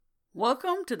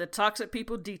Welcome to the Toxic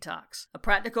People Detox, a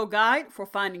practical guide for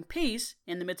finding peace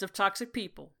in the midst of toxic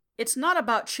people. It's not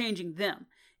about changing them.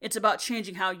 It's about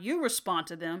changing how you respond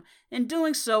to them and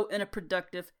doing so in a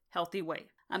productive, healthy way.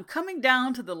 I'm coming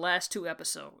down to the last 2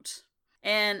 episodes,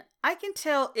 and I can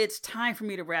tell it's time for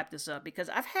me to wrap this up because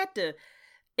I've had to,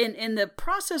 in the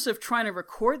process of trying to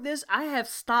record this, I have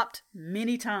stopped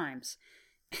many times.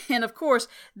 And of course,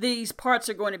 these parts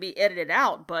are going to be edited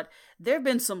out, but there have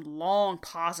been some long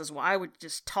pauses where I would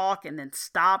just talk and then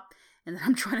stop, and then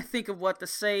I'm trying to think of what to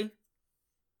say.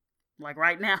 Like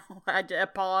right now, I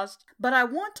paused. But I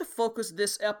want to focus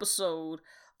this episode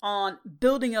on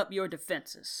building up your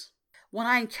defenses. When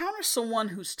I encounter someone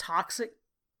who's toxic,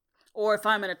 or if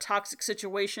I'm in a toxic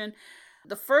situation,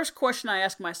 the first question I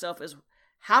ask myself is,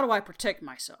 how do I protect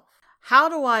myself? How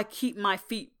do I keep my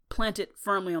feet planted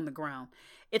firmly on the ground?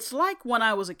 It's like when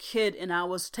I was a kid and I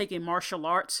was taking martial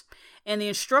arts and the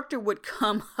instructor would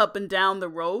come up and down the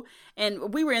row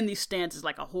and we were in these stances,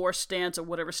 like a horse stance or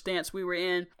whatever stance we were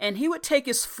in. And he would take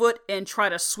his foot and try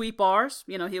to sweep ours.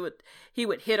 You know, he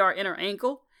would hit our inner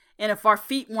ankle. And if our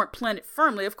feet weren't planted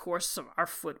firmly, of course, our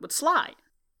foot would slide.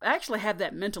 I actually have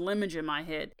that mental image in my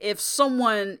head. If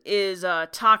someone is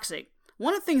toxic,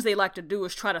 one of the things they like to do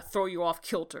is try to throw you off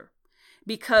kilter.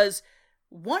 Because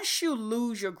once you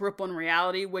lose your grip on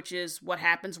reality, which is what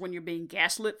happens when you're being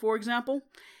gaslit, for example,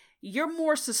 you're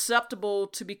more susceptible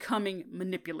to becoming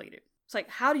manipulated. It's like,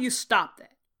 how do you stop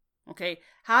that? Okay,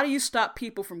 how do you stop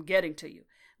people from getting to you?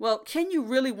 Well, can you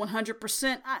really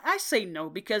 100%? I say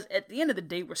no, because at the end of the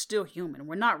day, we're still human.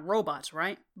 We're not robots,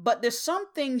 right? But there's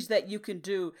some things that you can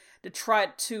do to try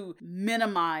to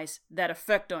minimize that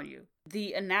effect on you.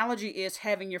 The analogy is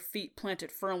having your feet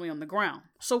planted firmly on the ground.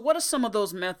 So what are some of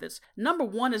those methods? Number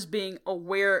 1 is being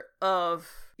aware of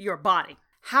your body.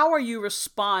 How are you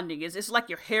responding? It's like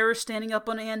your hair is standing up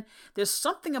on end. There's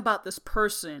something about this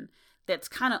person that's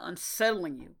kind of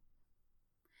unsettling you.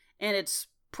 And it's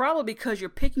probably because you're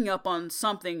picking up on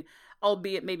something,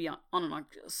 albeit maybe on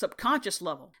a subconscious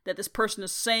level, that this person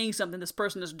is saying something, this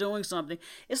person is doing something.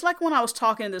 It's like when I was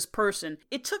talking to this person,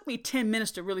 it took me 10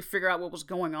 minutes to really figure out what was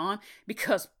going on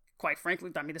because, quite frankly,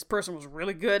 this person was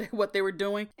really good at what they were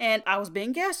doing, and I was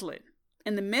being gaslit.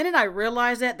 And the minute I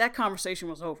realized that conversation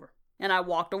was over. And I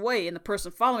walked away, and the person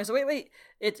following me said, wait,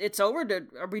 it's over?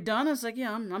 Are we done? I was like,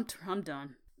 yeah, I'm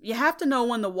done. You have to know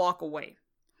when to walk away.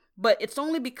 But it's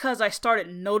only because I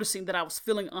started noticing that I was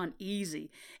feeling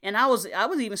uneasy. And I was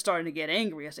even starting to get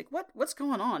angry. I was like, what's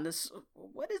going on?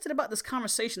 What is it about this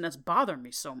conversation that's bothering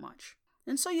me so much?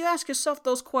 And so you ask yourself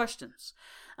those questions.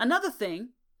 Another thing,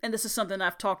 and this is something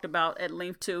I've talked about at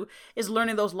length too, is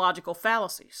learning those logical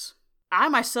fallacies. I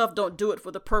myself don't do it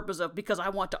for the purpose of because I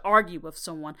want to argue with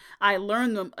someone. I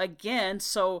learn them again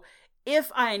so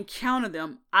if I encounter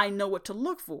them, I know what to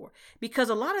look for. Because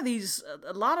a lot of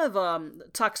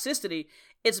toxicity,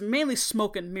 it's mainly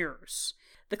smoke and mirrors.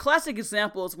 The classic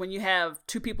example is when you have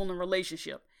 2 people in a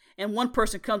relationship and one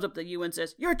person comes up to you and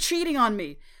says, "You're cheating on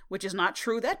me," which is not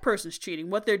true. That person's cheating.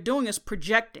 What they're doing is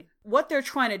projecting. What they're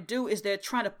trying to do is they're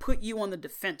trying to put you on the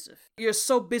defensive. You're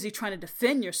so busy trying to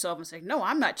defend yourself and say, "No,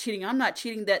 I'm not cheating. I'm not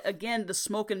cheating." That, again, the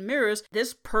smoke and mirrors,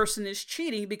 this person is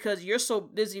cheating because you're so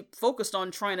busy focused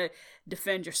on trying to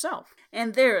defend yourself.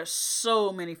 And there are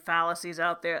so many fallacies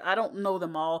out there. I don't know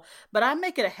them all, but I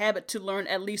make it a habit to learn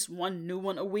at least one new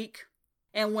one a week.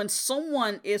 And when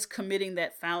someone is committing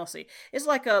that fallacy, it's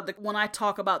like when I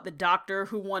talk about the doctor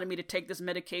who wanted me to take this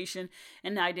medication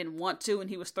and I didn't want to, and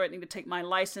he was threatening to take my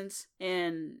license.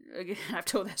 And again, I've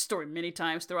told that story many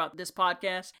times throughout this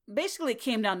podcast. Basically, it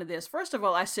came down to this. First of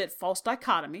all, I said false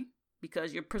dichotomy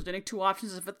because you're presenting 2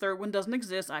 options. If a third one doesn't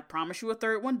exist, I promise you a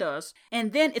third one does.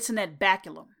 And then it's an ad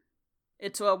baculum.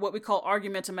 It's what we call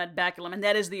argumentum ad baculum, and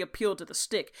that is the appeal to the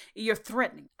stick. You're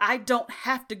threatening. I don't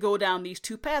have to go down these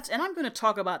 2 paths, and I'm going to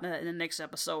talk about that in the next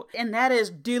episode. And that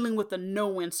is dealing with the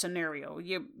no-win scenario.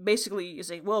 You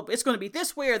say, well, it's going to be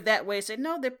this way or that way. Say,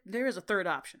 no, there is a third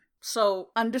option. So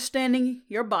understanding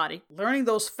your body, learning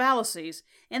those fallacies,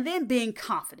 and then being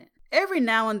confident. Every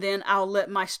now and then, I'll let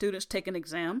my students take an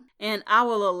exam, and I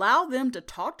will allow them to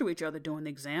talk to each other during the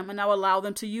exam, and I'll allow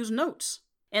them to use notes.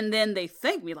 And then they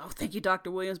thank me, like, "Oh, thank you, Dr.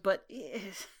 Williams," but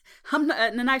I'm not.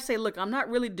 And then I say, "Look, I'm not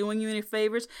really doing you any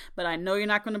favors, but I know you're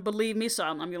not going to believe me, so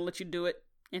I'm going to let you do it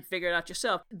and figure it out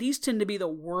yourself." These tend to be the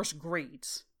worst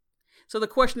grades. So the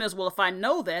question is, well, if I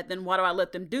know that, then why do I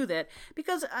let them do that?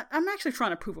 Because I'm actually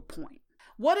trying to prove a point.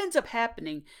 What ends up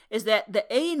happening is that the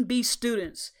A and B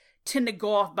students tend to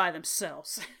go off by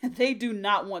themselves. They do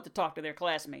not want to talk to their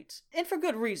classmates, and for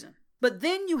good reason. But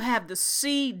then you have the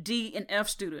C, D, and F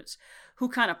students who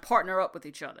kind of partner up with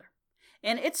each other.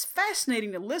 And it's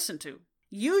fascinating to listen to.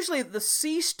 Usually the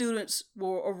C students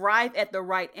will arrive at the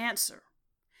right answer,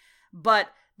 but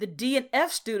the D and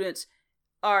F students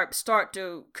start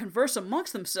to converse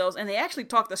amongst themselves, and they actually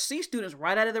talk the C students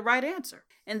right out of the right answer.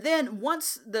 And then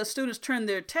once the students turned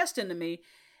their test into me,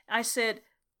 I said,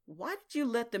 why did you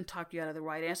let them talk you out of the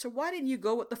right answer? Why didn't you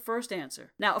go with the first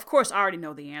answer? Now, of course, I already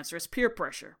know the answer. It's peer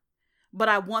pressure. But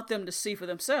I want them to see for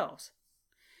themselves.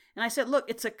 And I said, look,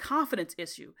 it's a confidence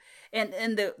issue. And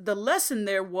the lesson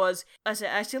there was, I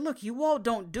said, look, you all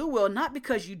don't do well, not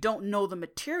because you don't know the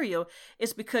material.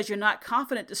 It's because you're not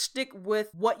confident to stick with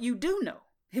what you do know,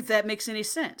 if that makes any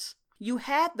sense. You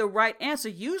had the right answer.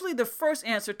 Usually the first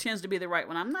answer tends to be the right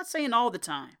one. I'm not saying all the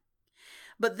time.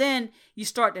 But then you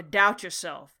start to doubt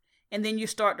yourself. And then you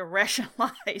start to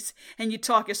rationalize and you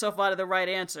talk yourself out of the right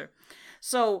answer.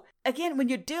 So again, when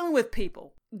you're dealing with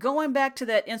people, going back to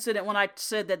that incident when I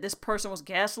said that this person was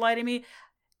gaslighting me,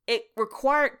 it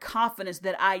required confidence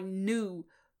that I knew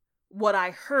what I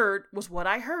heard was what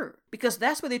I heard. Because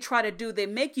that's what they try to do. They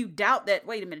make you doubt that,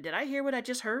 wait a minute, did I hear what I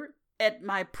just heard? At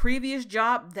my previous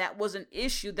job, that was an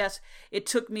issue. It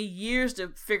took me years to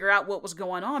figure out what was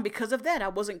going on because of that. I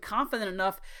wasn't confident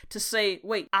enough to say,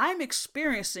 wait, I'm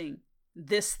experiencing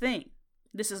this thing.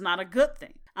 This is not a good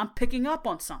thing. I'm picking up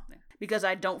on something because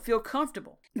I don't feel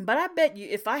comfortable. But I bet you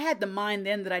if I had the mind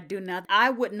then that I do now,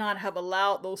 I would not have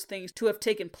allowed those things to have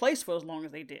taken place for as long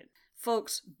as they did.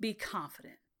 Folks, be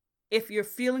confident. If you're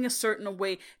feeling a certain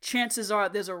way, chances are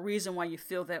there's a reason why you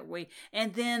feel that way.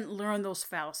 And then learn those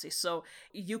fallacies so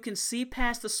you can see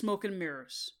past the smoke and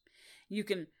mirrors. You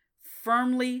can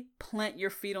firmly plant your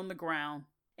feet on the ground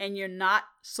and you're not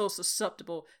so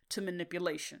susceptible to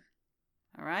manipulation.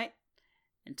 All right?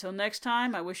 Until next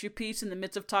time, I wish you peace in the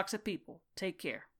midst of toxic people. Take care.